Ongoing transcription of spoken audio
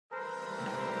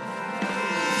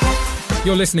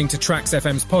You're listening to Trax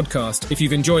FM's podcast. If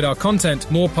you've enjoyed our content,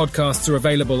 more podcasts are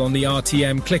available on the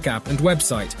RTM Click app and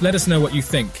website. Let us know what you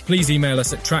think. Please email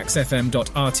us at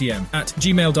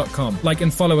traxfm.rtm@gmail.com. Like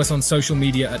and follow us on social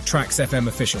media at TraxFM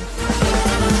Official.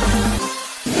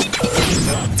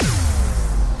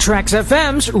 Trax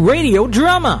FM's Radio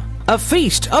Drama, A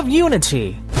Feast of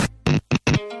Unity.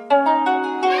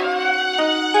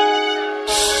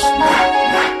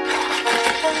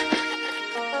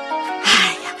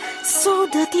 So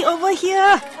dirty over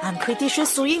here. I'm pretty sure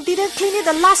Su Ying didn't clean it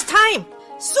the last time.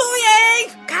 Su Ying,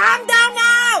 calm down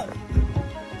now.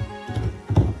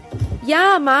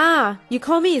 Yeah, Ma. You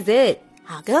call me, is it?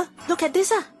 Girl, look at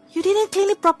this. You didn't clean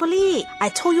it properly. I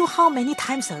told you how many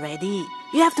times already.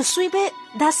 You have to sweep it,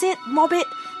 dust it, mop it,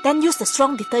 then use the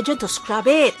strong detergent to scrub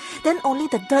it. Then only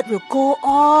the dirt will go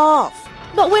off.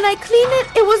 But when I cleaned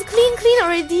it, it was clean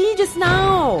already just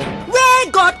now. Where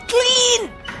got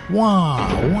clean? Wow,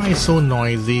 why so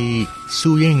noisy?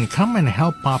 Su Ying, come and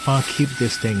help Papa keep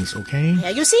these things, okay? Yeah,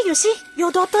 you see, your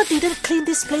daughter didn't clean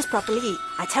this place properly.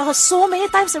 I tell her so many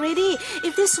times already.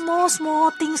 If these small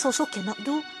things also cannot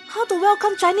do, how to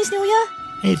welcome Chinese New Year?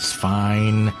 It's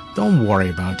fine. Don't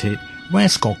worry about it.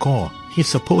 Where's Koko? He's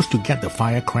supposed to get the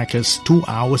firecrackers 2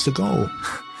 hours ago.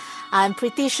 I'm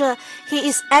pretty sure he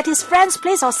is at his friend's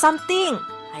place or something.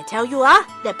 I tell you,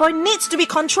 that boy needs to be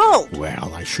controlled.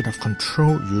 Well, I should have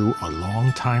controlled you a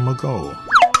long time ago.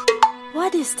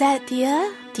 What is that,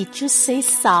 dear? Did you say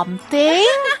something?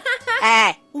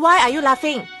 Hey, why are you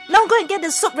laughing? Now go and get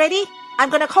the soup ready. I'm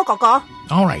gonna call Koko.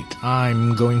 Alright,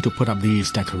 I'm going to put up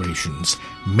these decorations.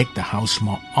 Make the house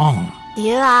more on.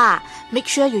 Dear, make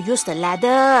sure you use the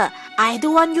ladder. I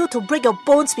don't want you to break your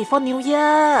bones before New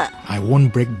Year. I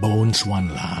won't break bones, Wan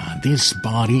La. This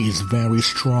body is very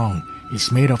strong. It's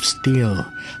made of steel.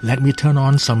 Let me turn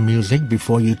on some music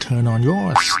before you turn on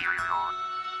yours.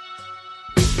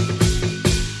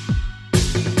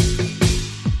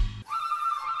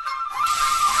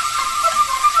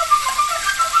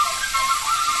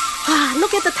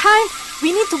 Look at the time.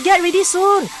 We need to get ready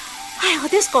soon.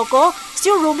 This Koko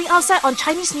still roaming outside on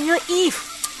Chinese New Year Eve.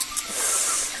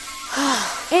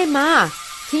 Hey, Ma.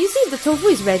 Can you see if the tofu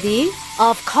is ready?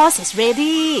 Of course it's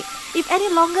ready. If any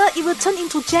longer, it will turn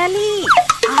into jelly.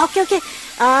 Okay.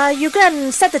 You go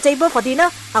and set the table for dinner.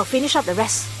 I'll finish up the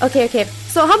rest. Okay.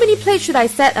 So how many plates should I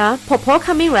set? Popo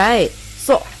coming, right?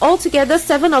 So altogether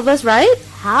 7 of us, right?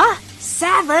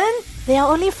 7? There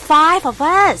are only 5 of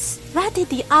us. Where did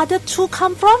the other 2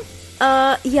 come from?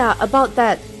 Yeah, about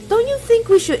that. Don't you think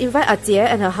we should invite Adia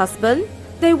and her husband?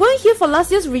 They weren't here for last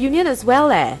year's reunion as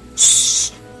well,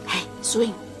 Shh! Hey,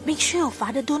 Swing, make sure your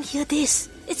father don't hear this.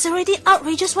 It's already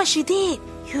outrageous what she did.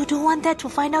 You don't want Dad to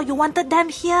find out you wanted them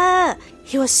here.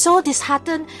 He was so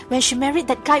disheartened when she married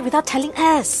that guy without telling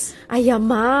us. Aiya,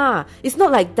 Ma, it's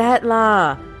not like that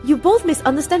lah. You both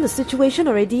misunderstand the situation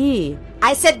already.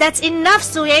 I said that's enough,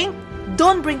 Suying.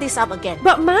 Don't bring this up again.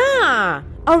 But Ma,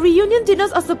 our reunion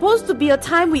dinners are supposed to be a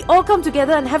time we all come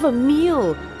together and have a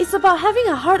meal. It's about having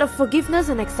a heart of forgiveness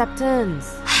and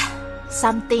acceptance.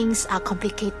 Some things are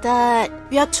complicated.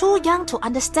 We are too young to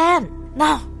understand.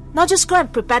 Now just go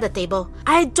and prepare the table.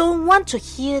 I don't want to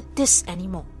hear this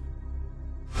anymore.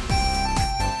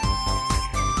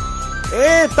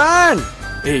 Hey, Tan!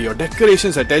 Hey, your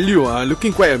decorations, I tell you, are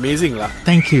looking quite amazing, lah.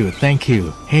 Thank you.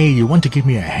 Hey, you want to give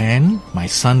me a hand? My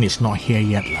son is not here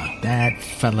yet, lah. That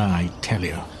fella, I tell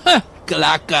you.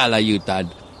 Kelakar lah you, Tan.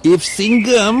 If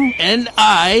Singham and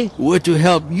I were to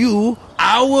help you,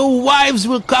 our wives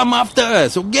will come after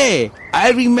us, okay?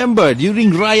 I remember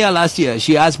during Raya last year,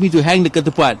 she asked me to hang the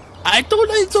ketupat. I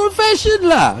told her it's old-fashioned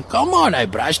lah. Come on, I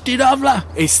brushed it off lah.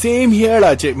 Hey, same here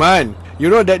lah, Cik Man. You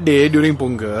know that day during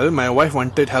Pungal, my wife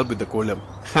wanted help with the kolam.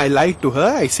 I lied to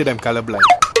her, I said I'm colorblind.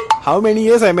 How many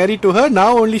years I married to her,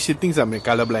 now only she thinks I'm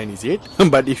colorblind, is it?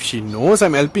 But if she knows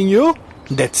I'm helping you,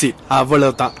 that's it.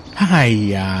 Avalatha.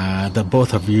 Hi, the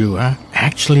both of you,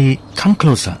 Actually, come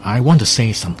closer. I want to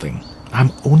say something. I'm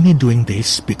only doing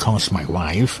this because my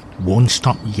wife won't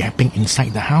stop yapping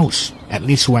inside the house. At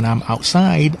least when I'm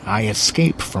outside, I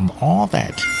escape from all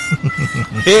that.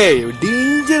 Hey,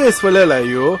 dangerous fella lah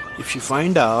you. If she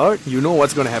find out, you know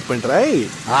what's gonna happen, right?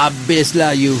 Habis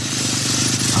lah you.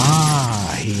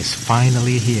 He's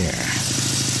finally here.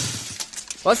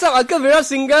 What's up, Uncle Veera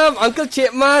Singham, Uncle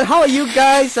Chapman? How are you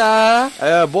guys?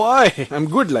 Boy, I'm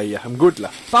good lah. Yeah, I'm good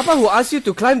lah. Papa who asked you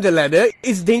to climb the ladder,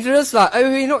 it's dangerous lah.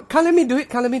 Can't let me do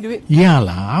it. Yeah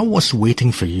lah, I was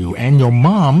waiting for you and your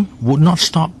mom would not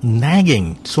stop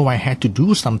nagging. So I had to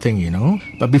do something,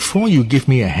 But before you give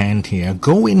me a hand here,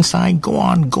 go inside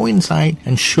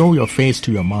and show your face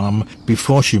to your mom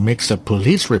before she makes a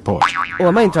police report. Oh,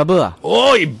 am I in trouble?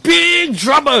 Oi, big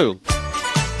trouble!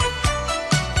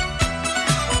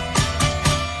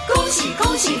 恭喜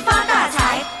恭喜发大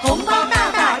财，红包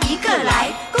大大一个来！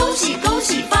恭喜恭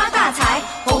喜发大财，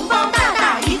红包大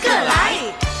大一个来！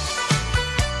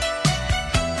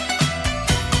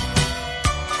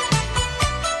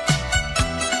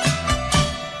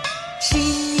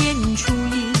新年初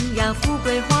一呀，富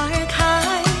贵花儿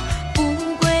开，富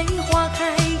贵花开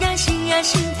呀，心呀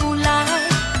幸福来。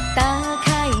打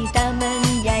开大门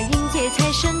呀，迎接财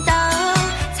神到，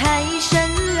财神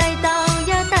来到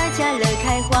呀，大家乐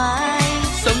开怀。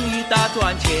生意大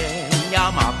赚钱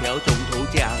呀，马票中头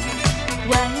奖，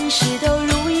万事都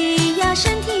如意呀，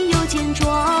身体又健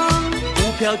壮，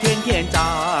股票天天涨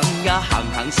呀，行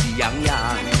行喜洋洋，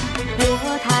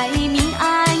国泰民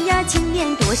安呀，今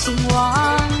年多兴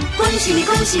旺。恭喜你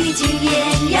恭喜你，今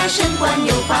年呀，升官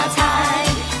又发财。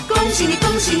恭喜你恭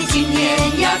喜你，今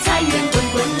年呀，财源滚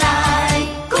滚来。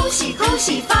恭喜恭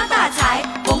喜发大财，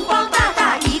红包大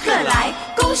大一个来。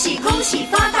恭喜恭喜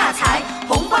发大财，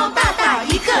红包大大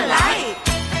一个来。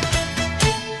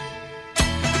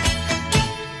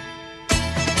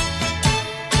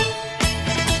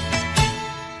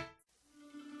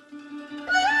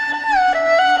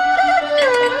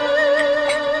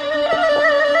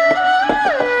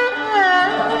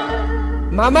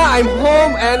Mama, I'm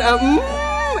home and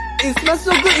it smells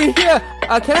so good in here.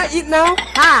 Can I eat now?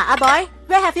 Boy,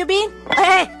 where have you been?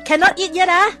 Hey, cannot eat yet,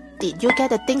 Did you get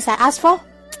the things I asked for?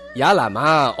 Yeah lah,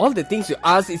 Ma. All the things you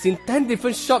ask is in 10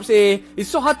 different shops, It's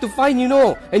so hard to find,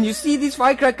 And you see, these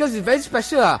firecrackers is very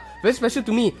special, Very special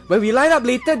to me. When we light up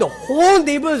later, the whole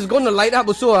neighbor is gonna light up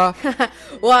also,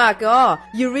 Wow, girl,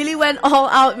 you really went all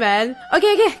out, man.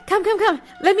 Okay, come.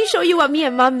 Let me show you what me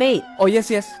and Mom made. Oh,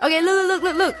 yes. Okay,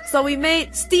 look. So we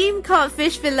made steamed cod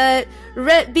fish fillet,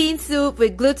 red bean soup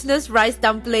with glutinous rice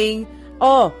dumpling,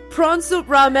 prawn soup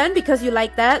ramen because you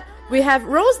like that. We have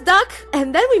roast duck,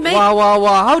 and then we made... Wow.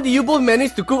 How do you both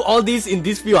manage to cook all these in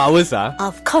these few hours,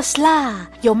 Of course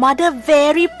lah. Your mother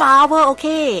very power,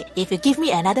 okay? If you give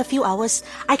me another few hours,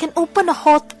 I can open a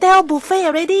hotel buffet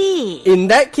already. In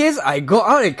that case, I go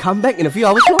out and come back in a few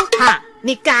hours more.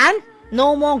 Ni kan?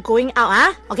 No more going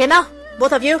out, Okay, now,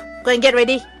 both of you, go and get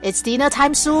ready. It's dinner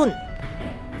time soon.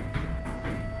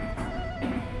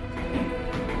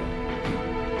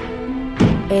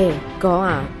 Hey, go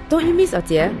Don't you miss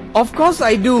Jie? Of course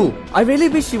I do. I really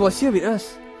wish she was here with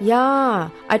us. Yeah,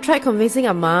 I tried convincing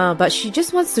Amma, but she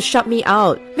just wants to shut me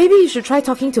out. Maybe you should try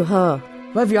talking to her.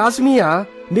 Well, if you ask me,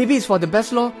 maybe it's for the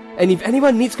best law. And if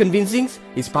anyone needs convincing,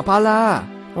 it's Papa lah.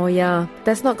 Oh yeah,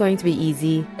 that's not going to be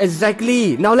easy.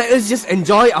 Exactly. Now let us just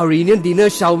enjoy our reunion dinner,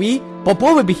 shall we?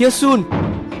 Popo will be here soon.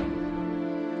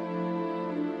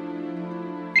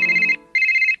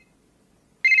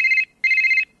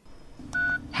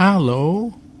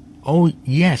 Hello? Oh,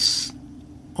 yes.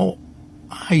 Oh,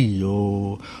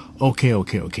 ayo. Okay.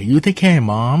 You take care,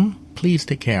 Mom. Please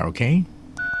take care, okay?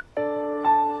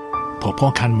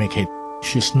 Popo can't make it.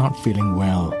 She's not feeling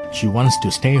well. She wants to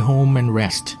stay home and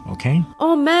rest, okay?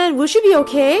 Oh man, will she be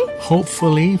okay?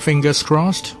 Hopefully, fingers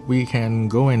crossed, we can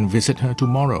go and visit her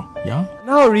tomorrow, yeah?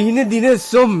 Now reunion dinner is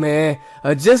so meh.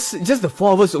 Just the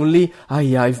 4 of us only.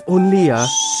 If only,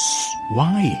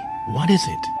 Why? What is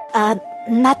it?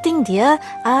 Nothing, dear.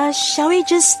 Shall we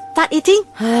just start eating?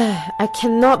 I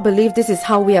cannot believe this is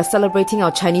how we are celebrating our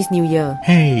Chinese New Year.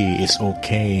 Hey, it's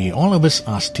okay. All of us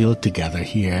are still together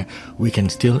here. We can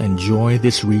still enjoy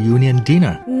this reunion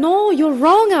dinner. No, you're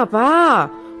wrong, Abba.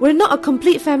 We're not a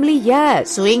complete family yet.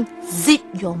 Swing, zip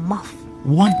your mouth.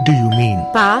 What do you mean?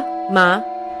 Pa, Ma,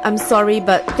 I'm sorry,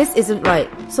 but this isn't right.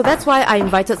 So that's why I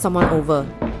invited someone over.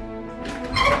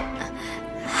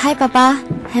 Hi, Papa.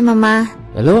 Hi, Mama.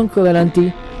 Hello, Uncle and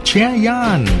Auntie. Chia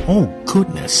Yan. Oh,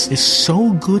 goodness. It's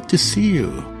so good to see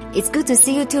you. It's good to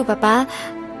see you too, Papa.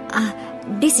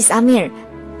 This is Amir,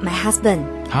 my husband.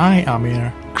 Hi,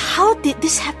 Amir. How did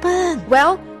this happen?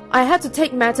 Well, I had to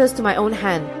take matters to my own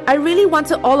hand. I really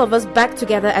wanted all of us back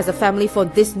together as a family for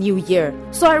this new year.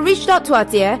 So I reached out to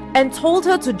Jie and told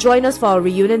her to join us for a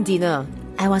reunion dinner.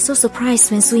 I was so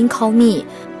surprised when Suyin called me,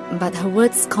 but her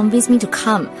words convinced me to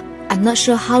come. I'm not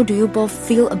sure how do you both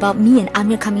feel about me and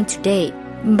Amir coming today,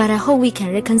 but I hope we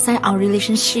can reconcile our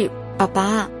relationship.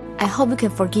 Papa, I hope you can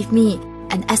forgive me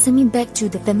and asking me back to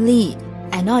the family.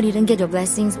 I know I didn't get your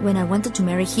blessings when I wanted to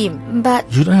marry him, but...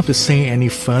 You don't have to say any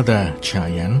further,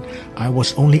 Chayan. I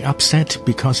was only upset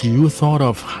because you thought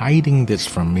of hiding this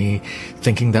from me,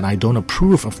 thinking that I don't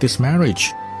approve of this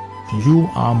marriage. You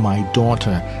are my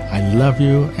daughter. I love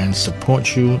you and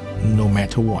support you no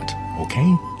matter what,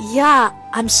 okay? Yeah,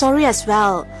 I'm sorry as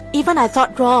well. Even I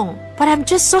thought wrong. But I'm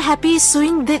just so happy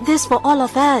Suing did this for all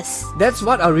of us. That's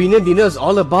what our reunion dinner is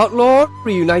all about, Lord.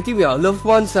 Reuniting with our loved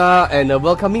ones and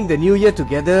welcoming the new year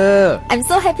together. I'm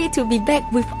so happy to be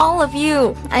back with all of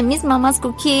you. I miss Mama's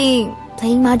cooking,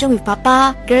 playing mahjong with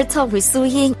Papa, girl talk with Su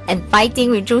Ying, and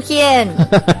fighting with Zhu Hian.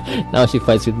 Now she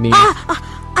fights with me.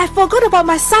 I forgot about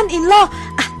my son-in-law.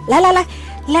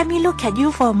 Let me look at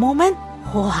you for a moment.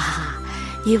 Wow.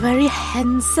 You're very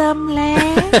handsome,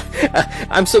 leh.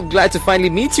 I'm so glad to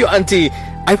finally meet you, Auntie.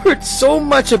 I've heard so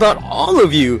much about all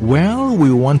of you. Well,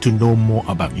 we want to know more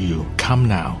about you. Come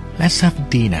now, let's have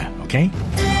dinner, okay?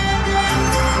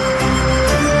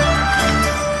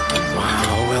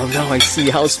 Wow, well now I see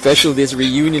how special these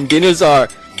reunion dinners are.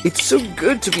 It's so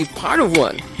good to be part of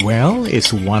one. Well,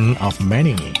 it's one of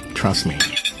many, trust me.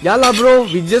 Yeah lah bro,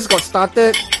 we just got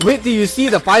started. Wait till you see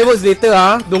the fireworks later,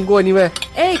 Don't go anywhere.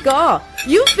 Hey, God,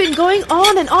 you've been going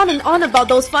on and on and on about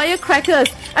those firecrackers.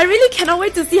 I really cannot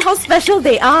wait to see how special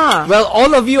they are. Well,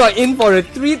 all of you are in for a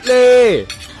treat, leh.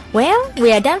 Well,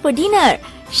 we are done for dinner.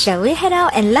 Shall we head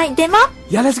out and light them up?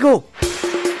 Yeah, let's go.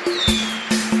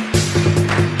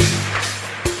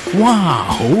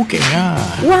 Wow, okay.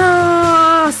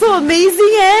 Wow, so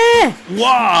amazing, eh?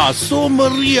 Wow, so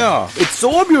Maria. It's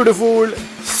so beautiful,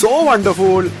 so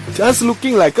wonderful, just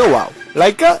looking like a wow.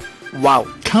 Like a wow.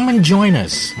 Come and join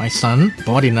us. My son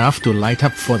bought enough to light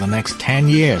up for the next 10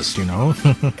 years, you know.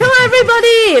 Come on,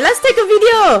 everybody, let's take a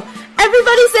video.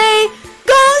 Everybody say,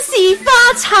 恭喜发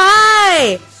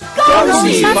财! 恭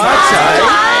喜发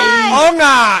财! Ong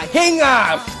heng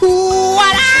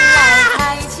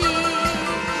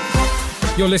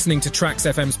You're listening to Trax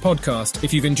FM's podcast.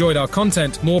 If you've enjoyed our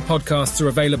content, more podcasts are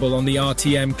available on the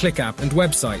RTM Click app and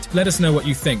website. Let us know what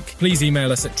you think. Please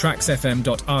email us at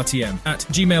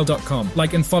traxfm.rtm@gmail.com.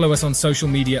 Like and follow us on social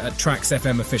media at Trax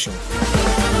FM Official.